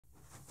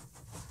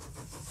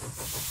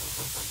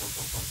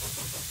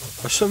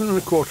A 7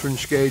 1/4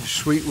 inch gauge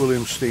Sweet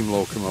William steam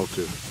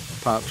locomotive,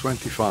 part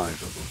 25,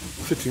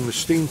 fitting the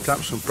steam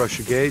taps and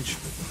pressure gauge,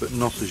 but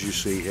not as you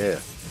see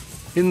here.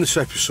 In this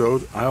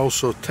episode I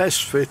also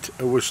test fit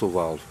a whistle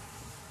valve.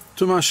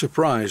 To my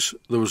surprise,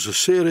 there was a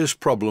serious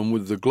problem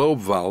with the globe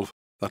valve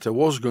that I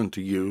was going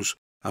to use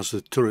as the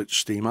Turret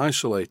Steam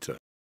Isolator.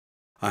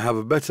 I have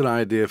a better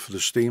idea for the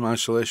steam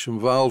isolation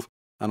valve,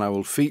 and I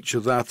will feature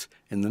that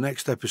in the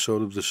next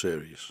episode of the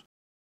series.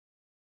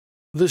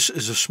 This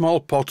is a small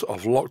pot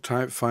of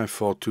Loctite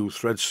 542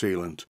 thread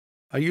sealant.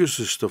 I use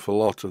this stuff a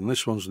lot and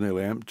this one's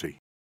nearly empty.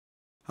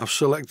 I've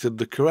selected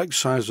the correct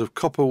size of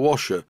copper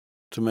washer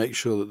to make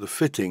sure that the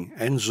fitting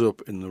ends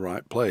up in the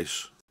right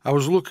place. I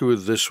was lucky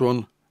with this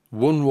one.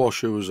 One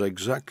washer was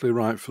exactly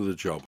right for the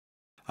job.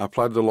 I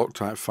applied the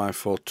Loctite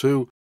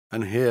 542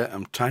 and here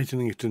I'm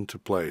tightening it into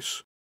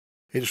place.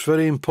 It's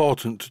very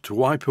important to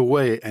wipe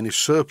away any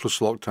surplus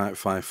Loctite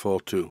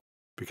 542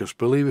 because,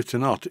 believe it or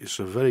not, it's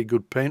a very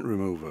good paint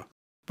remover.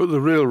 But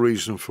the real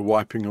reason for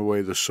wiping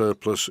away the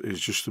surplus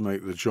is just to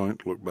make the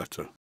joint look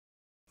better.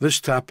 This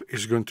tap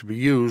is going to be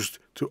used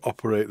to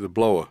operate the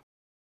blower.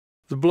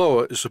 The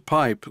blower is a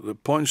pipe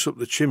that points up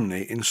the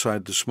chimney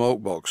inside the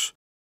smoke box.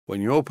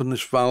 When you open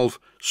this valve,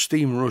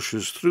 steam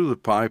rushes through the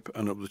pipe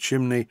and up the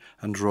chimney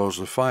and draws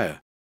the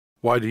fire.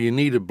 Why do you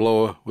need a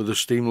blower with a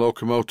steam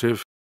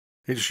locomotive?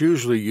 It's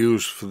usually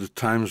used for the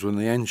times when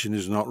the engine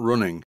is not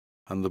running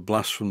and the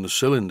blast from the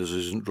cylinders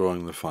isn't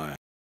drawing the fire.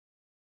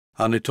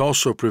 And it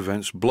also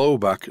prevents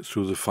blowback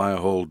through the fire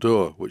hole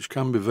door, which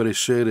can be very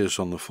serious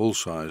on the full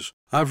size.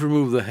 I've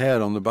removed the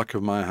hair on the back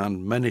of my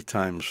hand many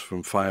times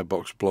from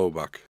firebox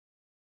blowback.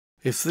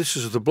 If this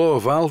is the blower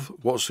valve,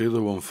 what's the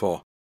other one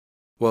for?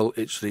 Well,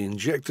 it's the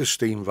injector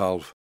steam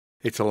valve.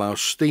 It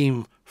allows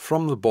steam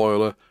from the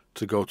boiler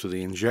to go to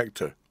the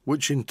injector,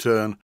 which in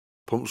turn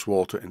pumps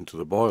water into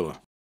the boiler.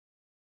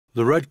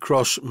 The red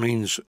cross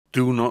means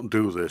do not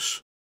do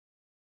this.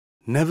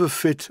 Never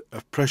fit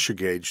a pressure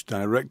gauge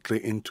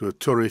directly into a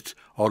turret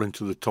or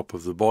into the top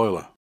of the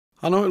boiler.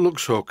 I know it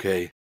looks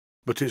okay,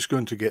 but it's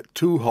going to get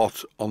too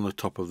hot on the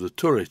top of the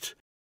turret,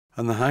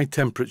 and the high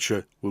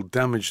temperature will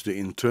damage the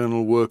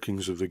internal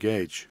workings of the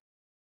gauge.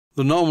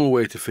 The normal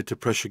way to fit a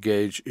pressure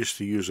gauge is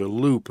to use a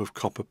loop of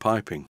copper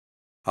piping.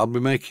 I'll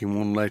be making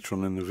one later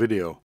on in the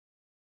video.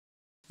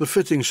 The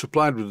fitting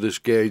supplied with this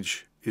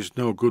gauge is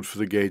no good for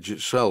the gauge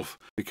itself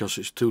because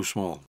it's too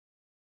small.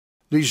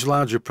 These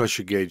larger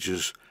pressure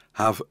gauges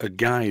have a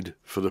guide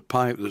for the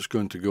pipe that's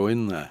going to go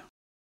in there,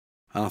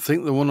 and I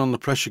think the one on the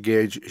pressure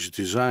gauge is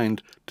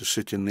designed to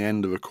sit in the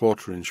end of a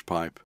 1/4 inch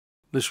pipe.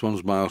 This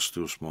one's miles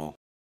too small.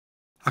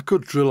 I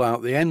could drill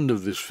out the end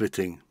of this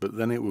fitting, but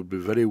then it would be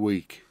very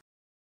weak.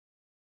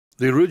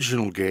 The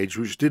original gauge,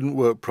 which didn't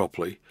work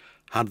properly,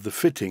 had the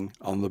fitting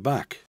on the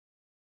back.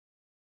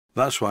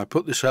 That's why I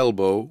put this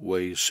elbow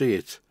where you see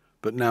it,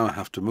 but now I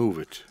have to move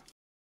it.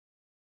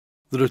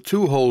 There are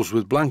two holes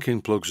with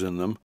blanking plugs in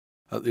them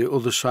at the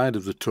other side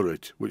of the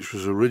turret, which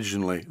was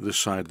originally the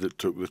side that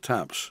took the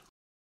taps.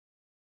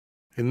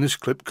 In this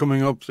clip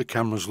coming up, the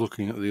camera's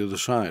looking at the other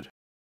side.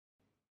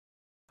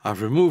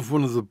 I've removed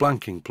one of the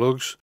blanking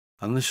plugs,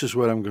 and this is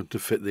where I'm going to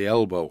fit the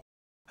elbow,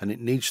 and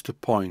it needs to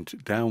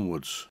point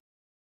downwards.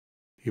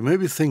 You may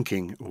be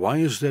thinking, why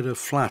is there a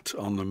flat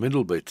on the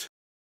middle bit?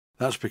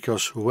 That's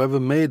because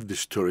whoever made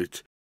this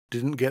turret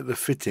didn't get the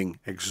fitting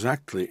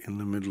exactly in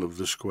the middle of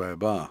the square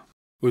bar.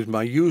 With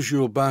my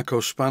usual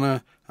Barco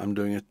spanner, I'm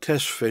doing a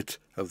test fit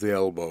of the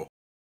elbow,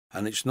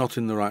 and it's not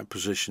in the right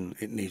position.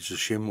 It needs a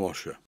shim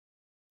washer.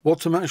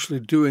 What I'm actually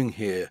doing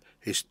here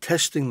is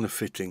testing the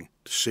fitting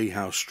to see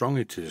how strong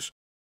it is,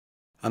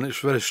 and it's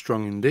very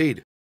strong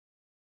indeed.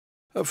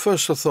 At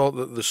first I thought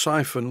that the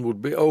siphon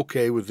would be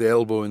okay with the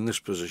elbow in this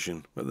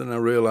position, but then I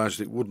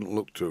realised it wouldn't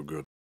look too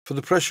good. For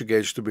the pressure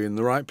gauge to be in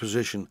the right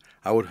position,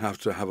 I would have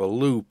to have a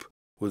loop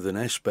with an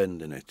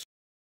S-bend in it.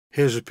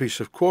 Here's a piece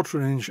of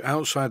 1/4 inch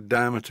outside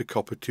diameter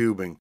copper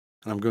tubing,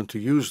 and I'm going to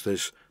use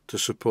this to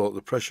support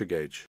the pressure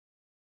gauge.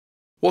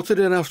 What I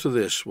did after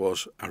this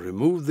was I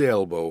removed the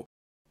elbow,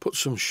 put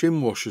some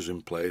shim washers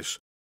in place,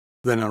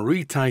 then I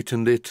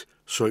retightened it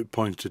so it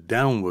pointed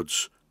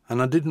downwards,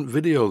 and I didn't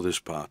video this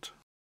part.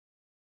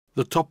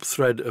 The top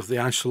thread of the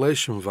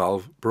isolation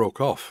valve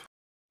broke off,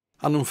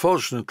 and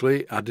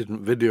unfortunately I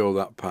didn't video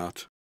that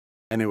part.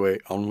 Anyway,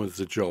 on with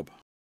the job.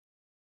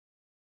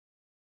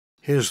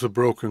 Here's the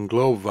broken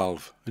globe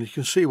valve, and you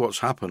can see what's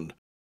happened.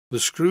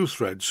 The screw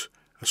threads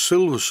are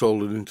silver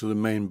soldered into the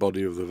main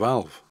body of the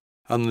valve,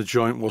 and the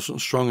joint wasn't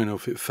strong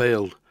enough, it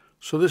failed,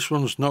 so this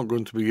one's not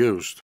going to be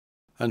used.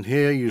 And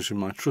here, using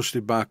my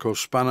trusty Barco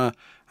spanner,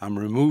 I'm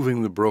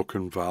removing the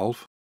broken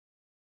valve,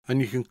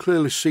 and you can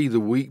clearly see the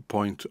weak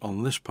point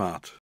on this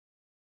part.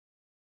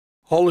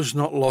 All is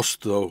not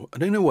lost though,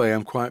 and in a way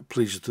I'm quite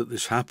pleased that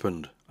this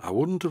happened. I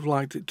wouldn't have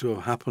liked it to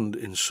have happened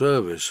in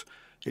service.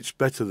 It's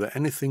better that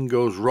anything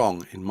goes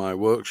wrong in my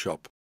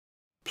workshop.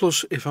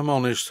 Plus, if I'm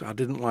honest, I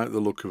didn't like the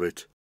look of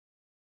it.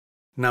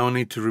 Now I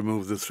need to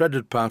remove the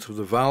threaded part of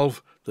the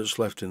valve that's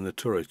left in the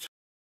turret.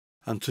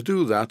 And to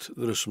do that,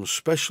 there are some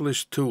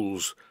specialist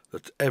tools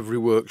that every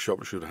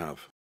workshop should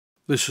have.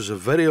 This is a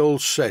very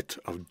old set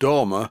of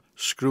Dormer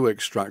screw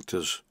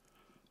extractors,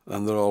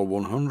 and they're all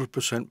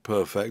 100%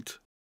 perfect.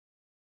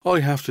 All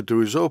you have to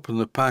do is open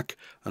the pack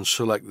and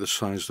select the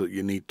size that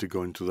you need to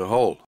go into the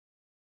hole.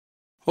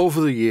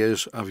 Over the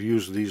years I've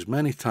used these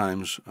many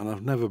times and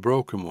I've never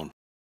broken one.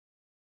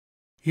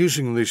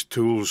 Using these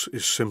tools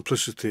is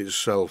simplicity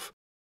itself.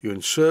 You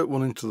insert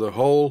one into the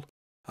hole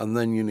and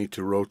then you need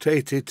to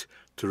rotate it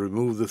to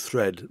remove the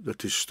thread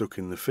that is stuck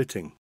in the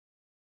fitting.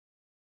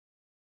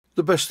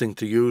 The best thing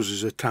to use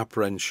is a tap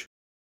wrench.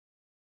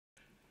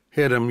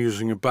 Here I'm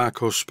using a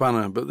Barco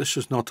spanner, but this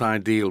is not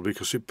ideal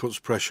because it puts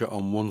pressure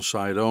on one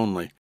side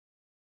only.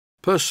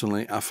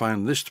 Personally, I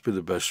find this to be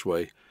the best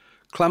way.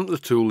 Clamp the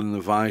tool in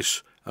the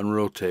vise and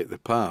rotate the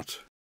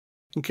part.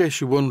 In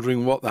case you're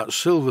wondering what that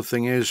silver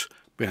thing is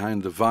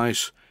behind the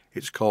vise,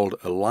 it's called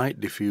a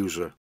light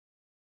diffuser,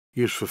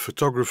 used for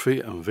photography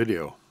and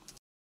video.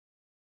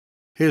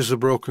 Here's the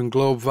broken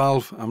globe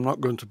valve. I'm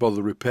not going to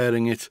bother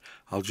repairing it,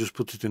 I'll just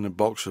put it in a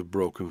box of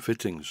broken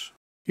fittings.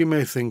 You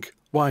may think,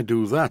 why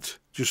do that?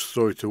 Just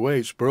throw it away,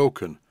 it's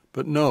broken.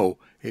 But no,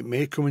 it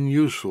may come in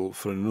useful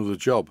for another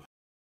job,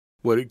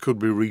 where it could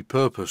be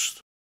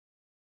repurposed.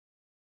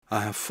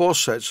 I have 4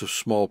 sets of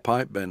small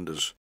pipe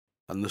benders,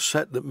 and the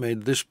set that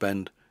made this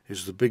bend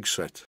is the big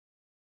set.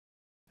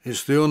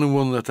 It's the only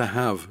one that I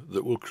have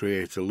that will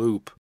create a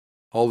loop.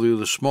 All the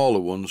other smaller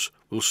ones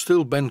will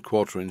still bend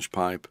 1/4"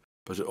 pipe,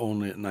 but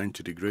only at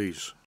 90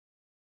 degrees.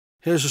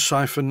 Here's a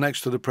siphon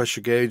next to the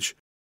pressure gauge.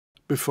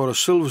 Before I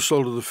silver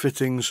solder the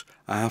fittings,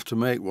 I have to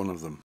make one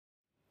of them.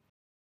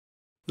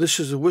 This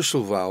is a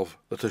whistle valve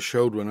that I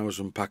showed when I was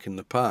unpacking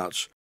the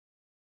parts.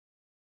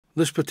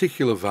 This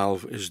particular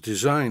valve is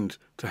designed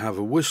to have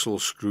a whistle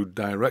screwed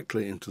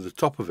directly into the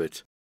top of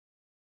it,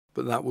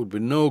 but that would be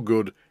no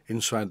good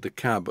inside the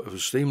cab of a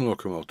steam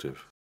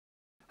locomotive.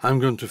 I'm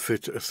going to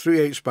fit a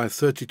 3/8 by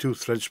 32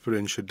 threads per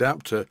inch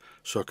adapter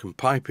so I can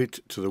pipe it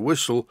to the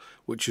whistle,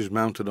 which is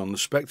mounted on the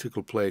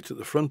spectacle plate at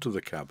the front of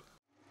the cab.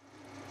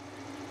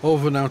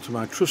 Over now to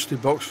my trusty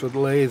Boxford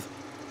lathe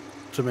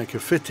to make a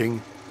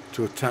fitting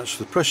to attach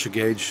the pressure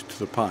gauge to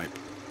the pipe.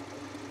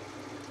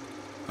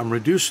 I'm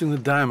reducing the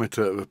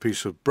diameter of a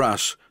piece of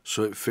brass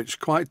so it fits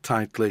quite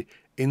tightly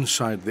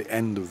inside the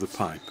end of the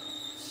pipe.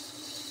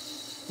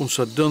 Once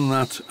I'd done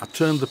that, I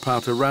turned the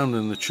part around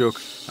in the chuck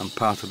and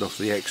parted off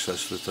the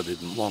excess that I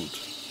didn't want.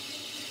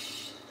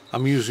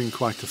 I'm using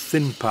quite a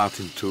thin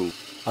parting tool.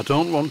 I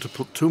don't want to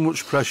put too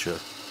much pressure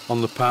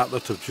on the part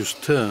that I've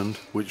just turned,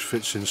 which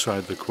fits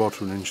inside the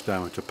 1/4"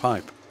 diameter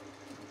pipe.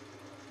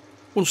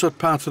 Once I'd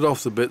parted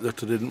off the bit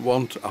that I didn't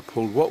want, I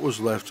pulled what was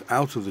left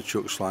out of the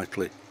chuck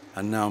slightly,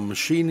 and now I'm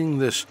machining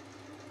this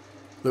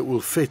that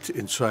will fit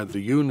inside the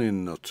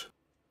union nut.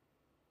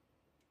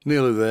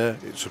 Nearly there,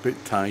 it's a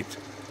bit tight.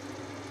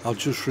 I'll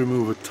just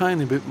remove a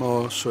tiny bit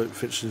more so it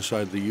fits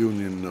inside the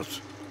union nut.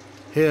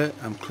 Here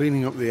I'm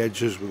cleaning up the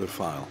edges with a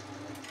file.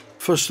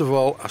 First of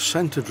all, I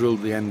centre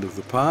drilled the end of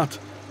the part.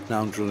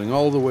 Now I'm drilling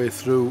all the way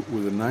through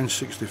with a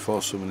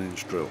 9/64 7"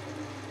 drill,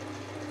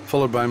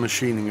 followed by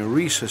machining a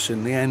recess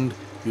in the end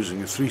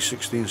using a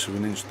 3/16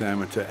 7"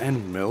 diameter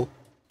end mill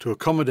to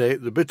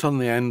accommodate the bit on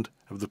the end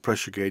of the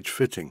pressure gauge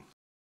fitting.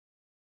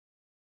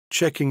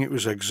 Checking it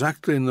was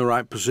exactly in the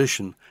right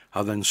position,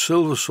 I then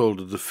silver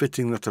soldered the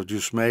fitting that I've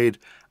just made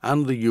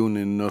and the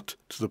union nut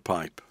to the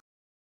pipe.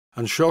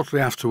 And shortly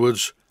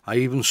afterwards I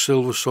even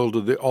silver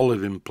soldered the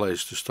olive in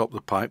place to stop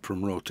the pipe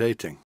from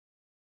rotating.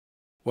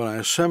 When I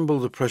assemble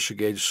the pressure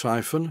gauge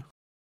siphon,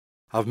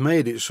 I've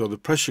made it so the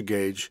pressure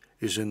gauge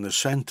is in the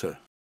centre.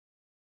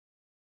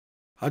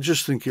 I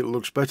just think it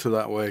looks better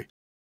that way.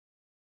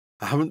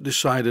 I haven't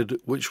decided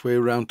which way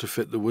round to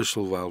fit the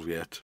whistle valve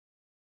yet.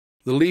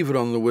 The lever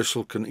on the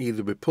whistle can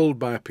either be pulled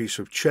by a piece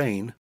of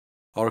chain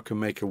or I can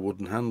make a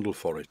wooden handle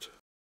for it.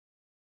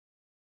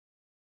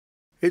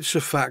 It's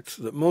a fact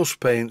that most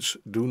paints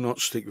do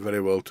not stick very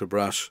well to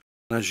brass,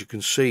 and as you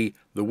can see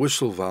the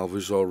whistle valve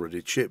is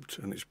already chipped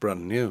and it's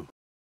brand new.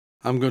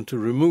 I'm going to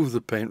remove the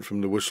paint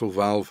from the whistle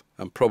valve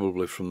and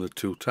probably from the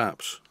 2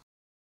 taps.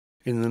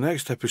 In the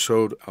next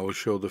episode I will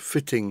show the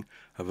fitting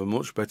of a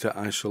much better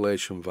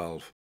isolation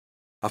valve.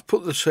 I've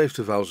put the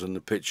safety valves in the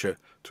picture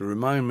to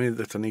remind me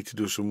that I need to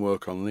do some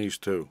work on these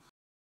too.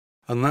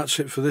 And that's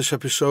it for this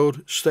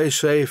episode. Stay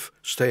safe,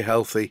 stay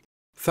healthy.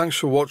 Thanks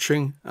for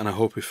watching and I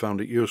hope you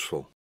found it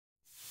useful.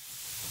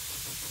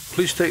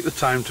 Please take the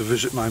time to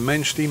visit my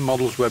Mainsteam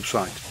Models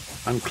website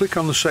and click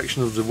on the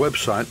section of the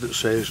website that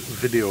says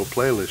Video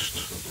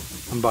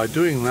Playlists. And by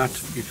doing that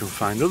you can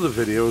find other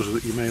videos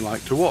that you may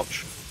like to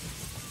watch.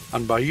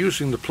 And by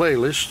using the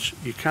playlists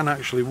you can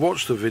actually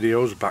watch the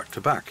videos back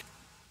to back.